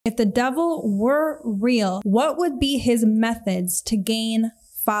If the devil were real, what would be his methods to gain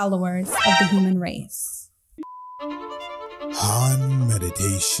followers of the human race? Han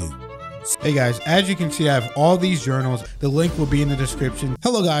Meditations. Hey guys, as you can see, I have all these journals. The link will be in the description.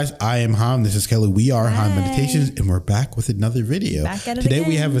 Hello guys, I am Han. This is Kelly. We are Han Meditations, and we're back with another video. Today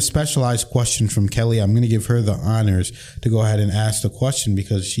we have a specialized question from Kelly. I'm going to give her the honors to go ahead and ask the question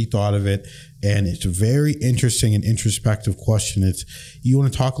because she thought of it, and it's a very interesting and introspective question. You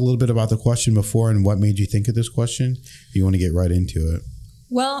want to talk a little bit about the question before and what made you think of this question? You want to get right into it?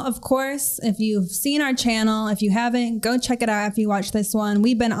 Well, of course, if you've seen our channel, if you haven't, go check it out. If you watch this one,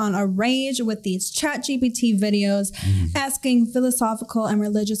 we've been on a rage with these GPT videos, asking philosophical and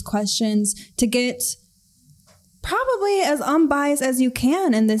religious questions to get probably as unbiased as you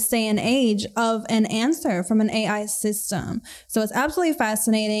can in this day and age of an answer from an AI system. So it's absolutely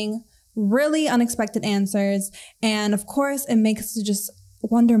fascinating, really unexpected answers. And of course, it makes us just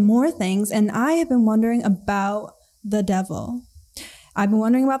wonder more things. And I have been wondering about the devil. I've been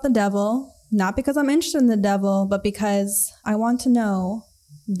wondering about the devil, not because I'm interested in the devil, but because I want to know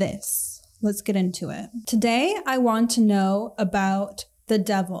this. Let's get into it. Today, I want to know about the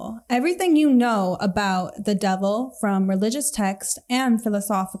devil. Everything you know about the devil from religious text and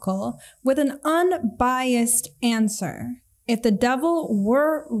philosophical with an unbiased answer. If the devil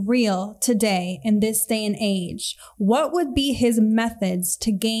were real today in this day and age, what would be his methods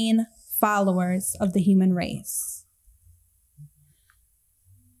to gain followers of the human race?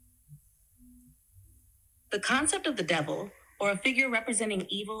 The concept of the devil, or a figure representing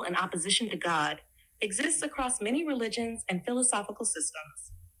evil in opposition to God, exists across many religions and philosophical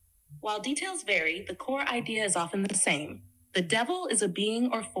systems. While details vary, the core idea is often the same. The devil is a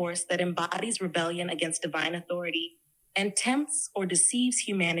being or force that embodies rebellion against divine authority and tempts or deceives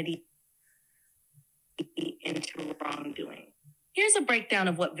humanity into wrongdoing. Here's a breakdown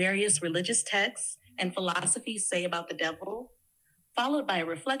of what various religious texts and philosophies say about the devil, followed by a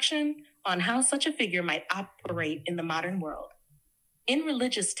reflection on how such a figure might operate in the modern world. In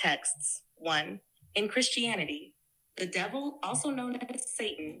religious texts, 1. In Christianity, the devil, also known as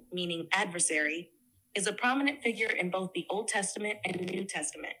Satan, meaning adversary, is a prominent figure in both the Old Testament and New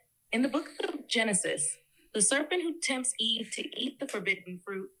Testament. In the book of Genesis, the serpent who tempts Eve to eat the forbidden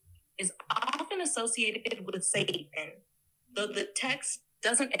fruit is often associated with Satan, though the text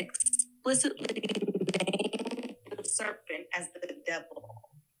doesn't explicitly name the serpent as the devil.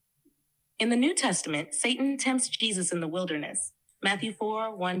 In the New Testament, Satan tempts Jesus in the wilderness, Matthew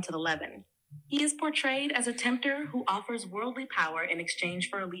 4, 1-11. He is portrayed as a tempter who offers worldly power in exchange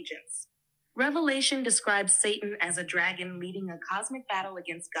for allegiance. Revelation describes Satan as a dragon leading a cosmic battle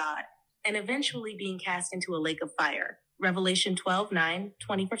against God and eventually being cast into a lake of fire, Revelation 12:9,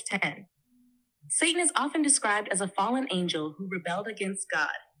 20:10. Satan is often described as a fallen angel who rebelled against God.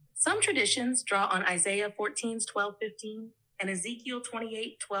 Some traditions draw on Isaiah 14:12-15, and Ezekiel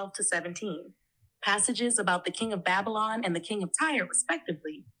 28:12-17, passages about the king of Babylon and the king of Tyre,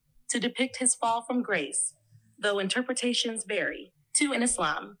 respectively, to depict his fall from grace, though interpretations vary. 2. In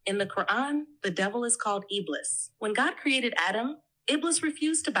Islam, in the Quran, the devil is called Iblis. When God created Adam, Iblis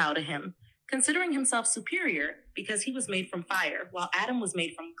refused to bow to him, considering himself superior because he was made from fire, while Adam was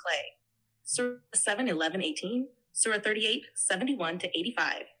made from clay. Surah 7:11-18, Surah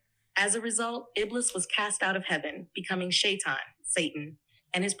 38:71-85. As a result, Iblis was cast out of heaven, becoming Shaitan, Satan,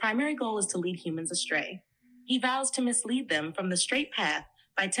 and his primary goal is to lead humans astray. He vows to mislead them from the straight path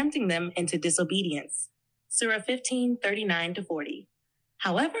by tempting them into disobedience. Surah 15:39-40.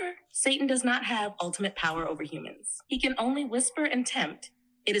 However, Satan does not have ultimate power over humans. He can only whisper and tempt.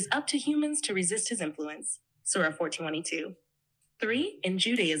 It is up to humans to resist his influence. Surah 14:22. 3. In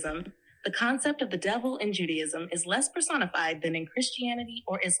Judaism, the concept of the devil in Judaism is less personified than in Christianity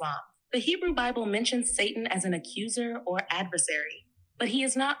or Islam. The Hebrew Bible mentions Satan as an accuser or adversary, but he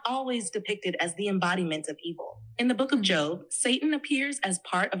is not always depicted as the embodiment of evil. In the book of Job, Satan appears as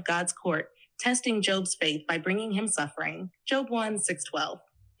part of God's court, testing Job's faith by bringing him suffering. Job 1:6-12.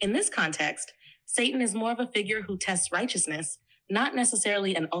 In this context, Satan is more of a figure who tests righteousness, not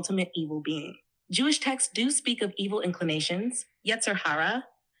necessarily an ultimate evil being. Jewish texts do speak of evil inclinations, Yetzer Hara,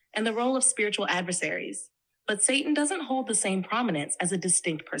 and the role of spiritual adversaries, but Satan doesn't hold the same prominence as a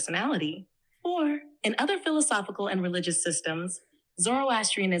distinct personality. 4. In other philosophical and religious systems,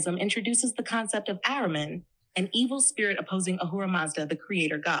 Zoroastrianism introduces the concept of Ahriman, an evil spirit opposing Ahura Mazda, the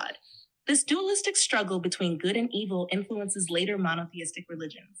creator god. This dualistic struggle between good and evil influences later monotheistic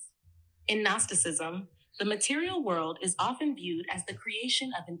religions. In Gnosticism, the material world is often viewed as the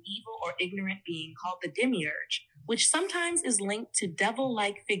creation of an evil or ignorant being called the demiurge, which sometimes is linked to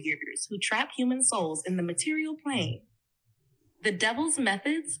devil-like figures who trap human souls in the material plane. The devil's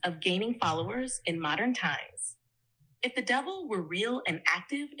methods of gaining followers in modern times. If the devil were real and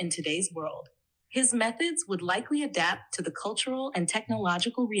active in today's world, his methods would likely adapt to the cultural and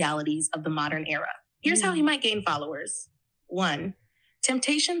technological realities of the modern era. Here's how he might gain followers. 1.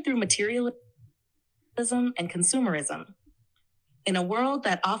 Temptation through materialism and consumerism. In a world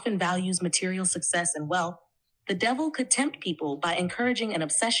that often values material success and wealth, the devil could tempt people by encouraging an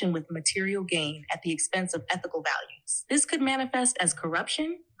obsession with material gain at the expense of ethical values. This could manifest as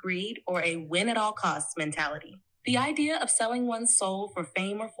corruption, greed, or a win-at-all-costs mentality. The idea of selling one's soul for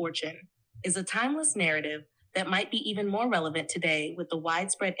fame or fortune is a timeless narrative that might be even more relevant today with the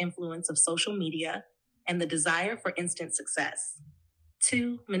widespread influence of social media and the desire for instant success.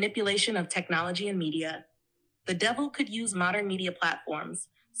 2. Manipulation of technology and media. The devil could use modern media platforms,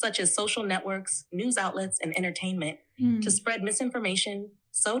 such as social networks, news outlets, and entertainment, to spread misinformation,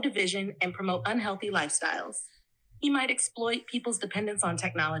 sow division, and promote unhealthy lifestyles. He might exploit people's dependence on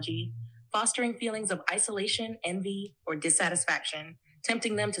technology, fostering feelings of isolation, envy, or dissatisfaction,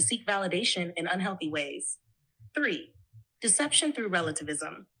 tempting them to seek validation in unhealthy ways. 3. Deception through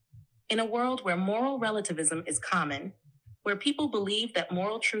relativism. In a world where moral relativism is common, where people believe that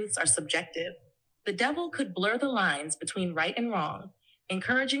moral truths are subjective, the devil could blur the lines between right and wrong,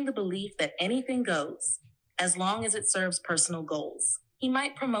 encouraging the belief that anything goes, as long as it serves personal goals. He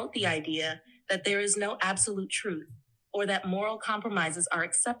might promote the idea that there is no absolute truth, or that moral compromises are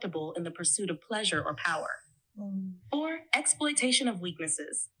acceptable in the pursuit of pleasure or power. 4. Exploitation of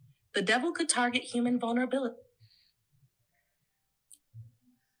weaknesses. The devil could target human vulnerability.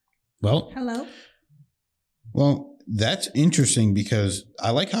 Hello? Well, that's interesting because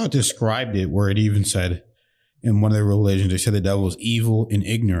I like how it described it, where it even said in one of their religions, they said the devil is evil and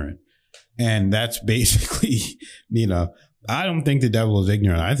ignorant. And that's basically, I don't think the devil is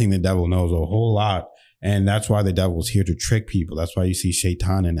ignorant. I think the devil knows a whole lot. And that's why the devil is here to trick people. That's why you see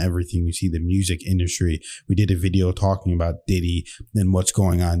Shaitan and everything. You see the music industry. We did a video talking about Diddy and what's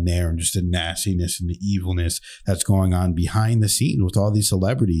going on there, and just the nastiness and the evilness that's going on behind the scenes with all these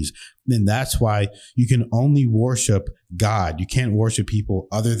celebrities. And that's why you can only worship God. You can't worship people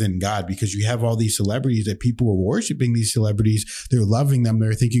other than God, because you have all these celebrities that people are worshiping these celebrities. They're loving them.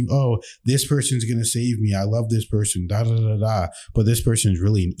 They're thinking, oh, this person's going to save me. I love this person, da, da, da, da. But this person is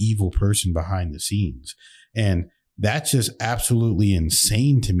really an evil person behind the scenes. And that's just absolutely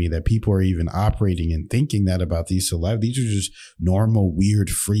insane to me that people are even operating and thinking that about these celebrities. These are just normal, weird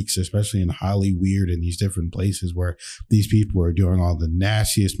freaks, especially in Hollywood and these different places where these people are doing all the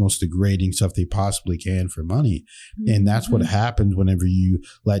nastiest, most degrading stuff they possibly can for money. And that's what happens whenever you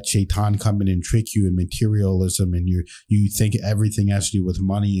let Shaitan come in and trick you in materialism, and you think everything has to do with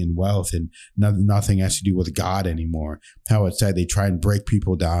money and wealth, and nothing has to do with God anymore. How it said they try and break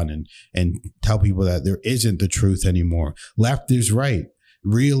people down and tell people that there isn't the truth anymore. Left is right.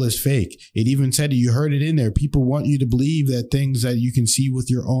 Real is fake. It even said, you heard it in there, people want you to believe that things that you can see with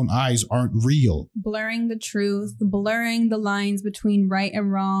your own eyes aren't real. Blurring the truth, blurring the lines between right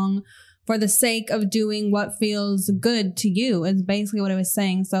and wrong for the sake of doing what feels good to you is basically what it was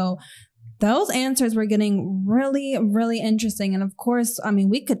saying. So those answers were getting really, really interesting. And of course, I mean,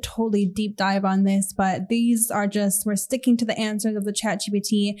 we could totally deep dive on this, but these are just, we're sticking to the answers of the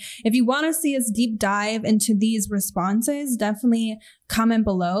ChatGPT. If you want to see us deep dive into these responses, definitely comment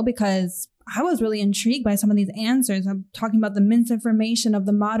below, because I was really intrigued by some of these answers. I'm talking about the misinformation of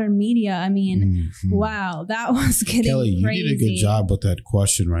the modern media. I mean, wow, that was getting Kelly, crazy. You did a good job with that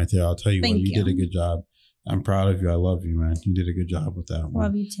question right there. I'll tell you what, you did a good job. I'm proud of you. I love you, man. You did a good job with that one.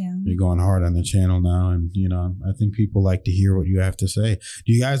 Love you too. You're going hard on the channel now. And, I think people like to hear what you have to say.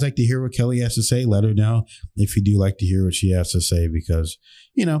 Do you guys like to hear what Kelly has to say? Let her know if you do like to hear what she has to say, because,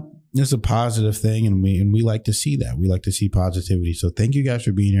 it's a positive thing. And we like to see that. We like to see positivity. So thank you guys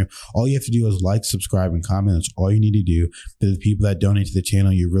for being here. All you have to do is like, subscribe, and comment. That's all you need to do. To the people that donate to the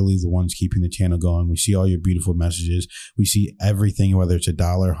channel, you're really the ones keeping the channel going. We see all your beautiful messages. We see everything, whether it's $1,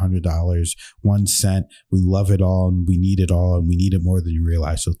 $100, 1 cent. We love it all, and we need it all, and we need it more than you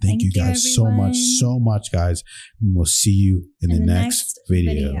realize. So thank you guys so much, guys. And we'll see you in the next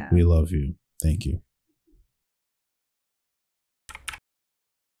video. We love you. Thank you.